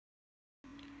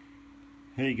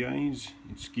Hey guys,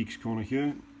 it's Geeks Corner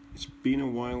here. It's been a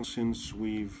while since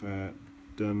we've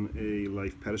done a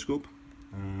live periscope,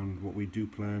 and what we do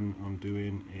plan on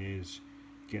doing is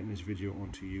getting this video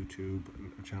onto YouTube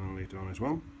channel later on as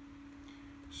well.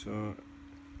 So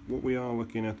what we are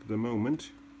looking at the moment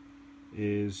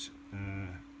is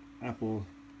Apple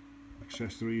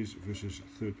accessories versus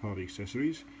third-party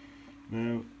accessories.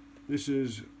 Now this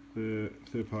is the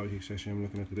third-party accessory I'm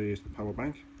looking at today, is the power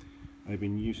bank. I've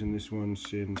been using this one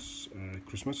since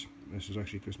Christmas. This is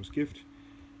actually a Christmas gift,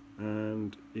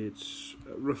 and it's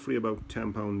roughly about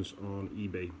 £10 on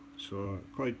eBay, so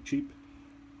quite cheap.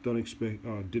 Didn't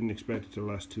expect it to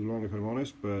last too long, if I'm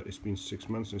honest, but it's been 6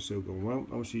 months and it's still going well.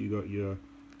 Obviously you got your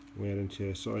wear and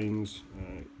tear signs,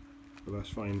 but that's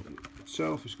fine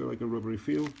itself. It's got like a rubbery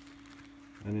feel,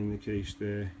 and in the case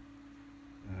there,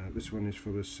 this one is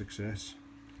for the Success.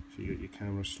 So you got your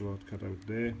camera slot cut out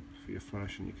there for your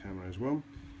flash and your camera as well.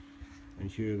 And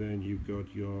here then you've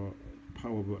got your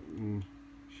power button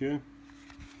here,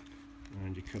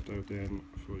 and you cut out then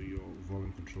for your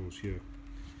volume controls here.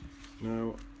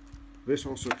 Now this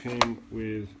also came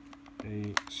with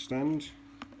a stand,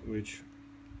 which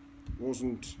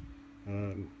wasn't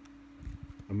a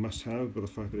must-have, but the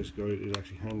fact that it's got it is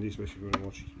actually handy, especially when you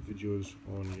watch videos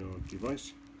on your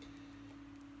device.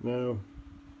 Now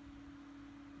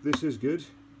this is good.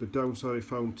 The downside I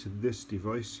found to this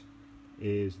device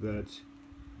is that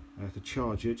to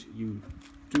charge it, you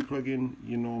do plug in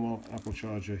your normal Apple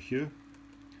charger here.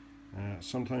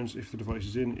 Sometimes if the device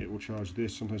is in, it will charge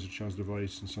this, sometimes it charges the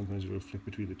device, and sometimes it will flip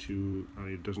between the two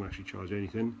and it doesn't actually charge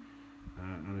anything,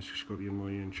 and it's just got the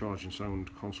annoying charging sound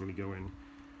constantly going.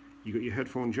 You got your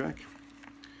headphone jack.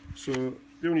 So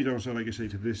the only downside, like I say,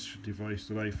 to this device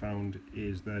that I found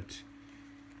is that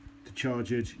to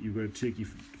charge it, you've got to take your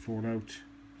phone out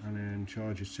and then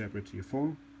charge it separate to your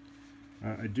phone.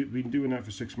 I've been doing that for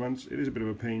 6 months. It is a bit of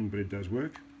a pain, but it does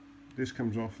work. This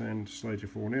comes off and slides your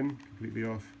phone in, completely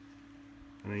off,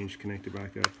 and then you just connect it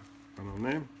back up and on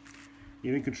there.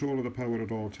 You're in control of the power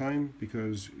at all time,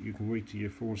 because you can wait till your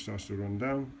phone starts to run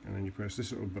down, and then you press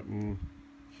this little button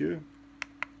here,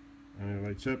 and it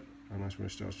lights up, and that's when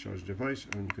it starts charging the device,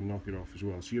 and then you can knock it off as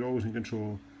well. So you're always in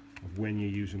control of when you're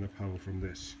using the power from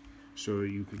this. So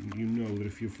you know that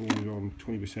if your phone is on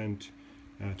 20%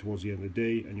 towards the end of the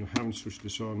day and you haven't switched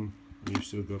this on, and you've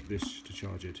still got this to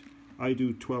charge it. I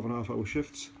do 12.5-hour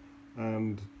shifts,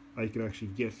 and I can actually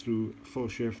get through a full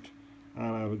shift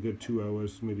and have a good 2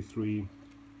 hours, maybe 3,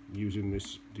 using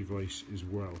this device as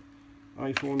well.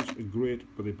 iPhones are great,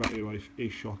 but the battery life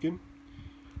is shocking.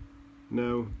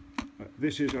 Now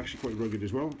this is actually quite rugged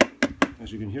as well,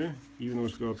 as you can hear. Even though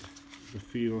it's got the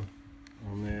feel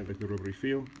on there, like the rubbery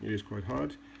feel, it is quite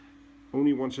hard.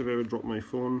 Only once I've ever dropped my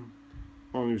phone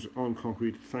on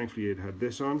concrete. Thankfully it had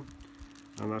this on,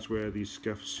 and that's where these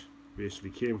scuffs basically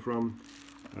came from.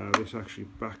 This actually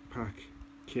backpack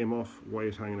came off,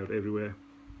 wires hanging out everywhere.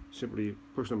 Simply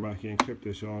push them back in, clip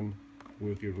this on,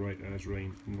 working right as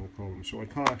rain, no problem. So I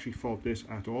can't actually fault this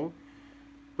at all,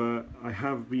 but I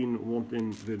have been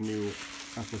wanting the new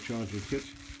Apple charging kit.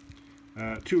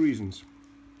 2 reasons.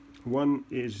 One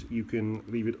is you can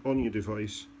leave it on your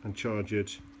device and charge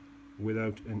it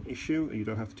without an issue. You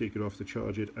don't have to take it off to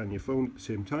charge it and your phone at the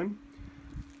same time.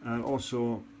 And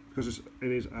also, because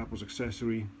it is Apple's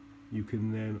accessory, you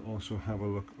can then also have a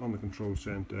look on the control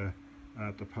center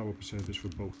at the power percentage for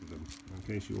both of them.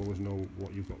 Okay, so you always know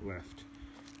what you've got left.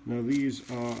 Now these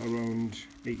are around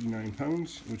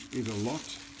 £89, which is a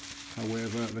lot.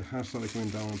 However, they have started coming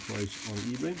down in price on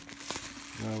eBay.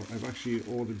 Now I've actually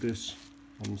ordered this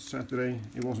on Saturday.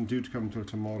 It wasn't due to come until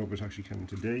tomorrow, but it's actually coming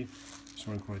today,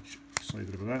 so I'm quite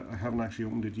excited about that. I haven't actually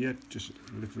opened it yet, just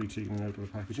literally taking it out of the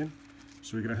packaging.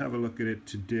 So we're going to have a look at it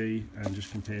today and just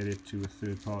compare it to a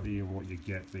third party and what you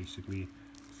get basically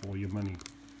for your money.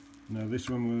 Now this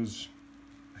one was,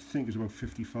 I think it's about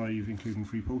 55 including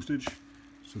free postage,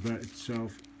 so that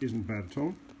itself isn't bad at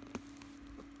all.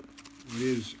 It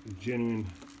is a genuine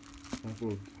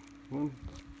Apple one,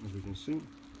 as we can see.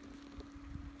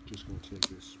 Just going to take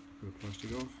this bit of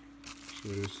plastic off, so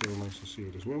it is still nice and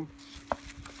sealed as well.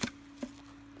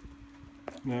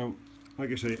 Now,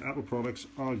 like I say, Apple products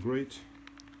are great.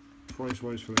 Price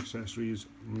wise for accessories,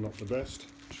 not the best.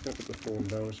 Just going to put the phone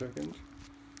down a second.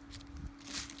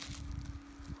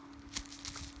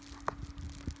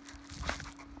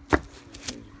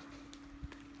 Okay.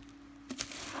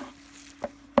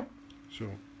 So,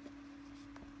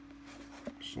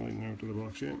 sliding out of the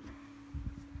box here.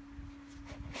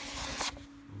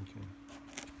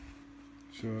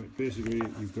 So basically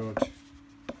you've got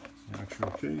the actual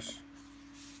case,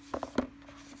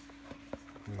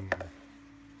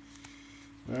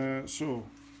 So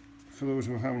for those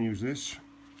who haven't used this,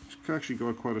 it's actually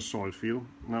got quite a solid feel.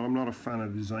 Now I'm not a fan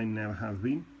of the design, never have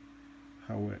been.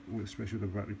 However, especially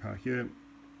with the battery pack here,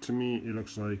 to me it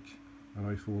looks like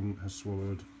an iPhone has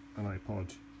swallowed an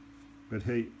iPod. But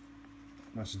hey,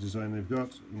 that's the design they've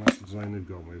got, and that's the design they've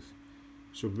gone with.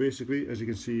 So basically, as you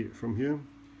can see from here,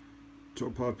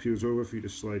 top part peels over for you to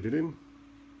slide it in, and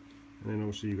then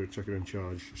also you've got to check it on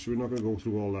charge. So we're not going to go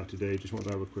through all that today, just want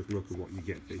to have a quick look at what you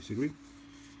get basically.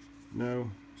 Now,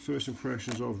 first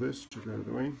impressions of this, check it out of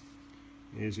the way,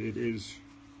 is it is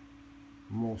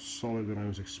more solid than I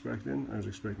was expecting. I was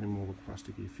expecting more of a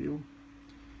plasticky feel.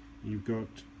 You've got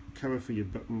cover for your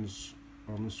buttons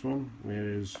on this one,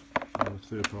 whereas on the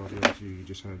third party obviously you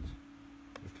just had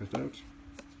a cutout.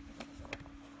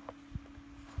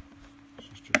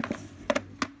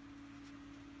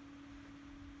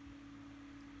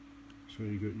 So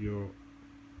you got your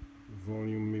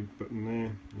volume mute button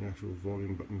there, the actual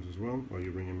volume buttons as well, or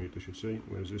your ringer mute I should say,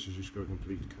 whereas this has just got a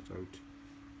complete cutout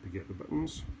to get the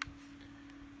buttons.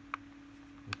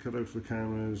 The cutout for the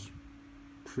camera is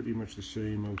pretty much the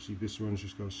same. Obviously this one's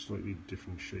just got a slightly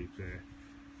different shape there,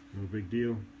 no big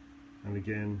deal. And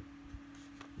again,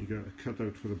 you got a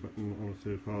cutout for the button on a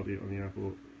third party. On the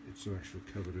Apple it's actually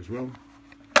covered as well.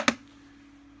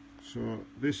 So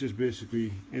this is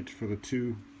basically it for the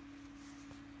two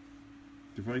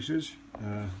devices.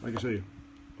 Like I say,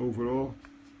 overall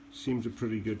seems a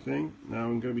pretty good thing. Now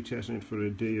I'm going to be testing it for a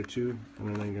day or two,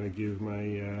 and then I'm going to give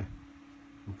my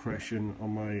impression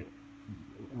on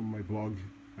my blog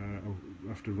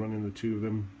after running the two of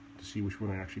them to see which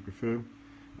one I actually prefer.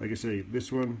 Like I say,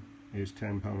 this one is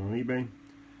 £10 on eBay,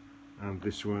 and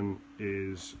this one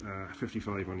is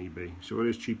 $55 on eBay, so it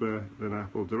is cheaper than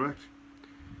Apple Direct.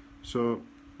 So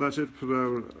that's it for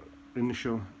our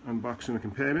initial unboxing and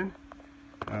comparing.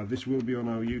 This will be on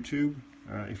our YouTube.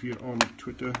 If you're on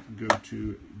Twitter, go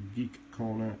to Geek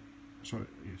Corner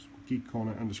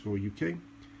 _UK.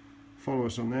 Follow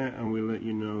us on there, and we'll let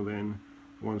you know then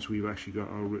once we've actually got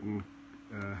our written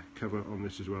cover on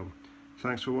this as well.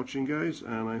 Thanks for watching, guys,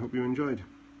 and I hope you enjoyed.